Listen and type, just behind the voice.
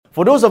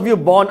For those of you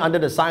born under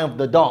the sign of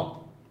the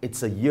dog,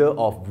 it's a year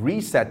of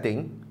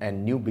resetting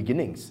and new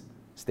beginnings.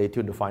 Stay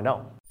tuned to find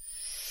out.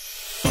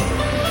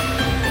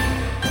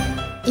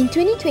 In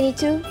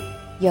 2022,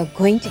 you're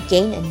going to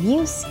gain a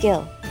new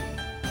skill.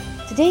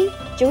 Today,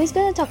 Joey's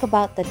going to talk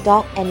about the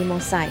dog animal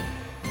sign.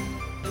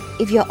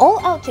 If you're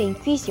all out to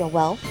increase your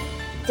wealth,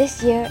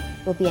 this year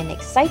will be an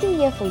exciting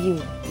year for you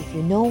if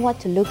you know what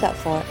to look out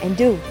for and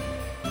do.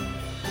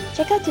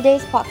 Check out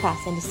today's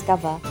podcast and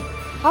discover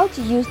how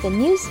to use the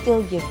new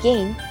skill you've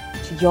gained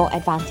to your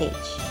advantage.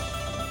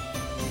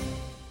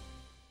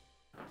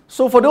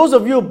 So for those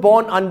of you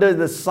born under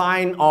the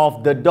sign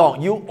of the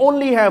dog, you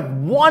only have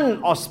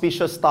one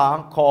auspicious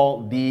star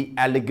called the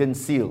elegant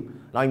seal.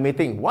 Now you may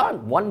think, what?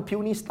 One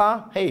puny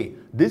star? Hey,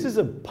 this is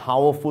a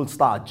powerful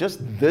star. Just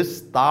this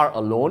star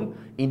alone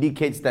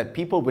indicates that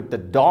people with the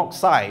dog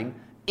sign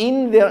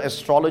in their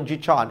astrology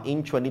chart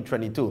in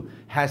 2022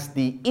 has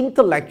the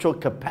intellectual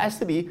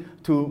capacity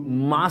to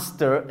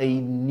master a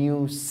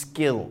new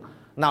skill.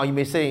 Now you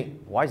may say,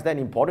 why is that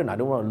important? I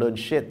don't want to learn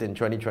shit in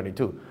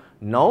 2022.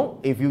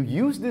 No, if you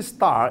use this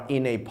star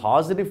in a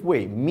positive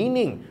way,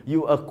 meaning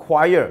you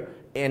acquire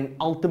an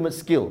ultimate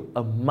skill,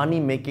 a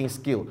money-making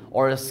skill,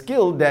 or a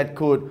skill that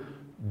could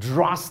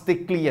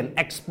drastically and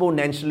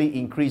exponentially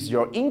increase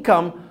your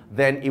income,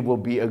 then it will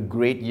be a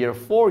great year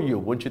for you.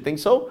 Wouldn't you think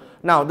so?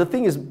 Now, the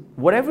thing is,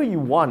 whatever you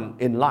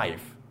want in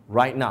life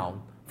right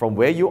now, from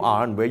where you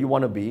are and where you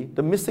want to be,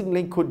 the missing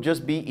link could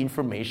just be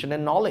information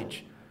and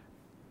knowledge.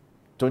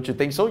 Don't you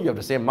think so? You have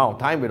the same amount of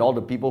time with all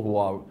the people who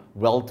are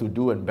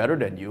well-to-do and better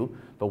than you,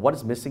 but what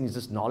is missing is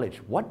just knowledge.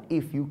 What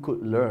if you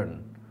could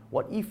learn?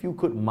 What if you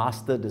could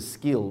master the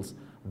skills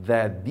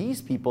that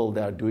these people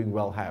that are doing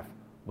well have?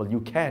 Well,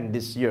 you can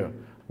this year.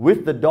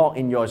 With the dog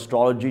in your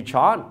astrology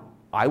chart,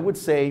 I would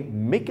say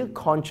make a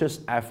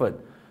conscious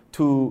effort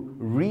to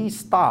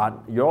restart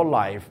your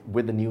life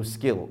with a new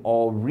skill,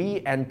 or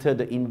re-enter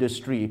the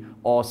industry,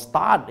 or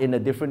start in a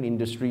different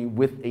industry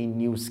with a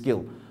new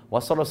skill.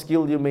 What sort of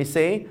skill, you may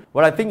say?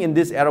 Well, I think in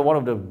this era, one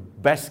of the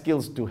best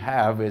skills to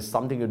have is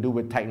something to do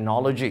with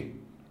technology.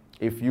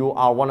 If you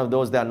are one of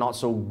those that are not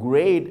so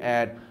great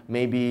at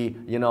maybe,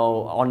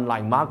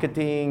 online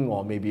marketing,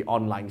 or maybe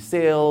online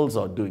sales,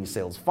 or doing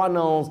sales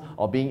funnels,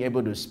 or being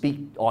able to speak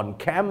on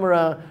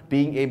camera,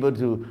 being able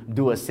to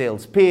do a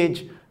sales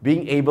pitch,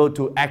 being able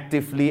to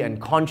actively and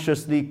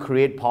consciously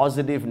create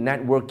positive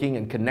networking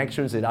and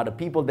connections with other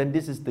people, then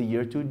this is the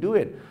year to do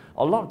it.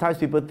 A lot of times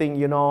people think,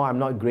 I'm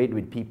not great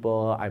with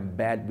people, I'm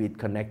bad with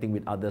connecting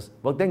with others.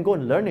 Well, then go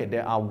and learn it.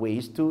 There are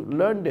ways to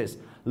learn this.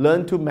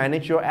 Learn to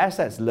manage your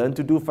assets. Learn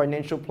to do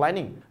financial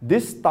planning.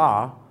 This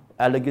star,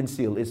 elegant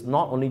seal, is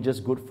not only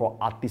just good for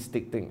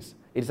artistic things.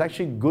 It's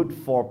actually good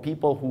for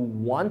people who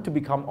want to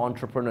become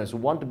entrepreneurs, who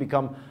want to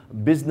become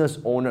business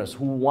owners,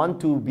 who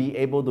want to be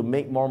able to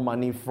make more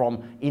money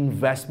from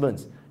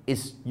investments.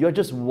 You're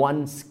just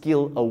one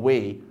skill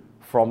away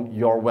from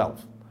your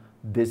wealth.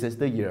 This is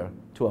the year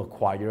to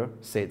acquire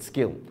said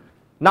skill.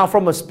 Now,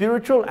 from a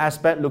spiritual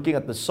aspect, looking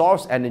at the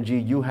source energy,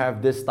 you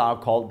have this star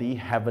called the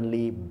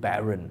Heavenly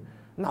Baron.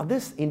 Now,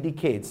 this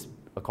indicates,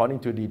 according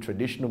to the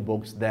traditional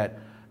books, that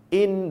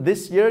in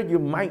this year, you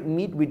might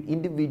meet with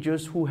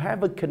individuals who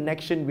have a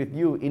connection with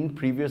you in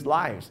previous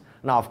lives.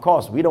 Now, of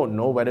course, we don't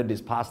know whether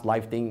this past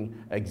life thing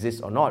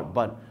exists or not,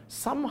 but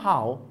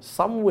somehow,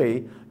 some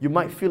way, you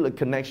might feel a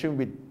connection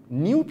with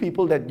new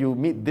people that you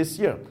meet this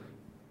year.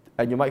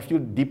 And you might feel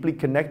deeply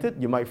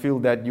connected. You might feel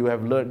that you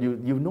have learned,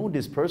 you know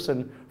this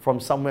person from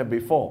somewhere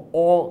before.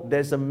 Or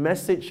there's a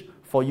message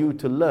for you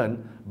to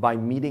learn by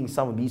meeting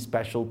some of these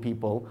special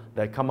people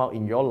that come out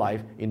in your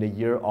life in the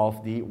year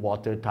of the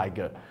water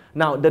tiger.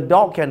 Now, the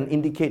dog can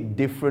indicate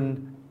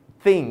different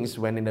things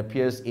when it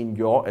appears in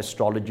your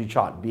astrology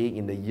chart, being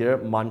in the year,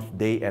 month,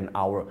 day, and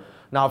hour.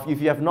 Now,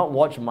 if you have not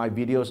watched my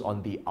videos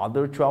on the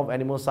other 12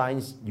 animal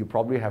signs, you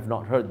probably have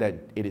not heard that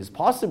it is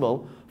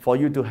possible for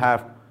you to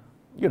have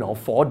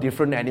 4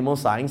 different animal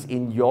signs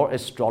in your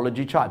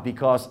astrology chart,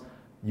 because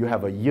you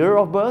have a year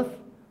of birth,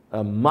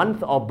 a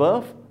month of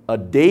birth, a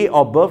day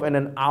of birth, and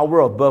an hour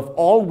of birth,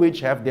 all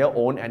which have their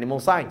own animal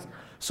signs.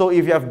 So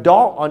if you have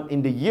dog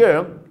in the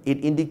year,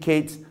 it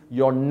indicates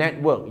your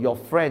network, your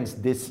friends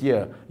this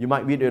year. You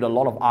might meet with a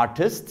lot of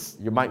artists,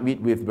 you might meet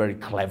with very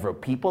clever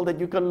people that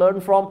you can learn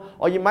from,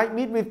 or you might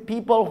meet with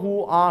people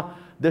who are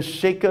the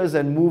shakers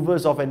and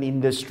movers of an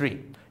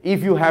industry.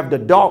 If you have the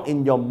dog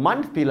in your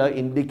month pillar,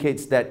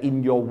 indicates that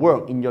in your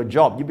work, in your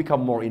job, you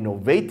become more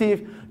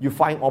innovative. You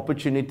find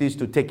opportunities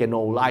to take an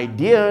old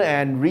idea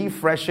and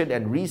refresh it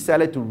and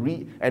resell it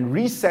and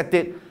reset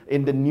it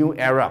in the new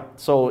era.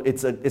 So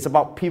it's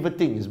about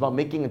pivoting. It's about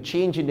making a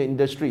change in the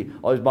industry,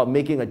 or it's about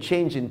making a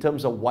change in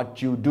terms of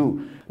what you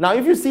do. Now,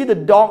 if you see the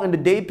dog in the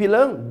day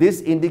pillar, this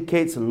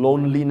indicates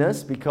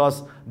loneliness,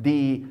 because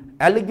the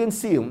elegant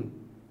seal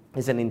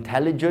is an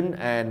intelligent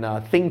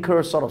and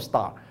thinker sort of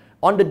star.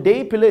 On the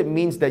day pillar, it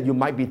means that you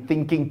might be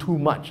thinking too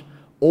much.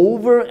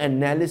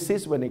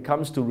 Over-analysis when it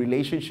comes to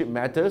relationship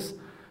matters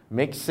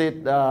makes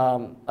it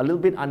a little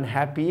bit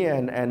unhappy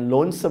and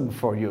lonesome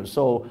for you.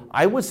 So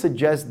I would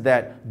suggest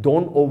that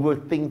don't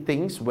overthink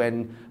things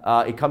when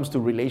it comes to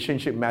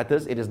relationship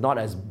matters. It is not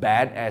as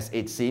bad as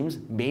it seems.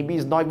 Maybe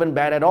it's not even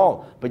bad at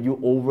all, but you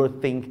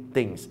overthink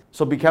things.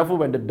 So be careful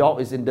when the dog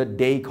is in the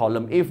day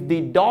column. If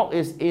the dog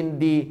is in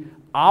the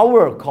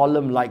hour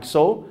column like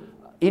so,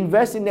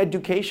 invest in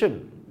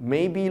education.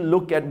 Maybe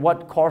look at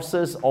what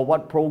courses or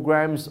what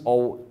programs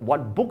or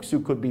what books you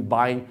could be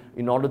buying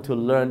in order to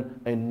learn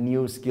a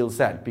new skill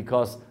set,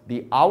 because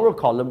the hour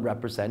column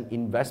represents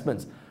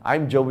investments.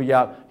 I'm Joey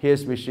Yap.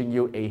 Here's wishing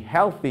you a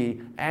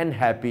healthy and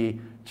happy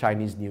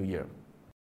Chinese New Year.